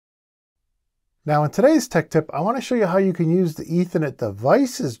Now in today's tech tip, I want to show you how you can use the Ethernet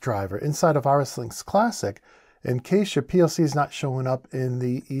devices driver inside of RSLinx Classic in case your PLC is not showing up in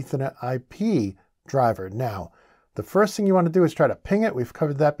the Ethernet IP driver. Now, the first thing you want to do is try to ping it. We've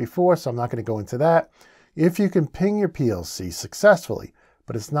covered that before, so I'm not going to go into that. If you can ping your PLC successfully,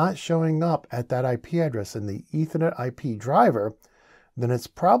 but it's not showing up at that IP address in the Ethernet IP driver, then it's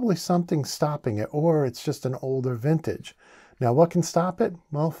probably something stopping it, or it's just an older vintage. Now, what can stop it?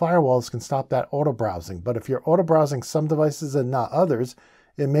 Well, firewalls can stop that auto browsing, but if you're auto browsing some devices and not others,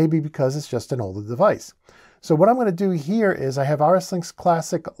 it may be because it's just an older device. So what I'm going to do here is I have RSLinx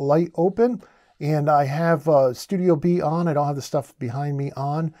Classic Lite open, and I have Studio B on. I don't have the stuff behind me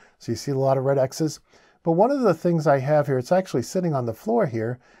on, so you see a lot of red X's. But one of the things I have here, it's actually sitting on the floor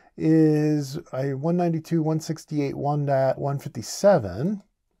here, is a 192.168.1.157.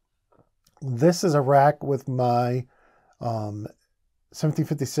 This is a rack with my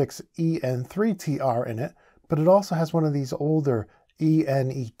 1756 EN3TR in it, but it also has one of these older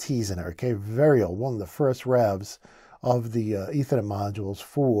ENETs in it, okay? Very old, one of the first revs of the Ethernet modules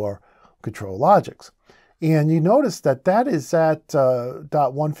for control logics. And you notice that that is at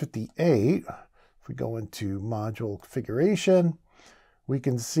 .158. If we go into module configuration, we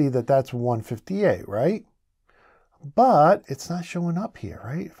can see that that's 158, right? But it's not showing up here,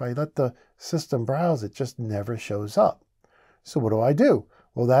 right? If I let the system browse, it just never shows up. So what do?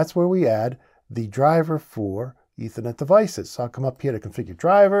 Well, that's where we add the driver for Ethernet devices. So I'll come up here to configure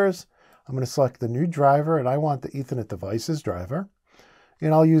drivers. I'm going to select the new driver, and I want the Ethernet devices driver.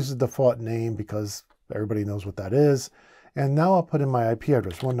 And I'll use the default name because everybody knows what that is. And now I'll put in my IP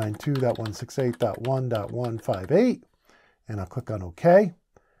address, 192.168.1.158. And I'll click on OK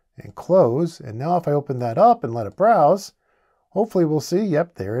and close. And now if I open that up and let it browse, hopefully we'll see,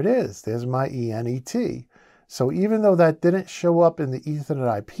 yep, there it is. There's my ENET. So even though that didn't show up in the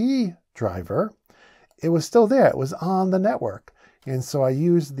Ethernet IP driver, it was still there. It was on the network. And so I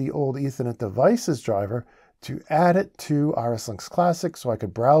used the old Ethernet devices driver to add it to RSLinx Classic so I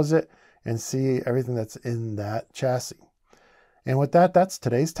could browse it and see everything that's in that chassis. And with that, that's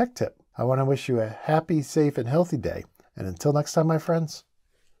today's tech tip. I want to wish you a happy, safe, and healthy day. And until next time, my friends,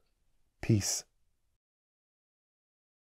 peace.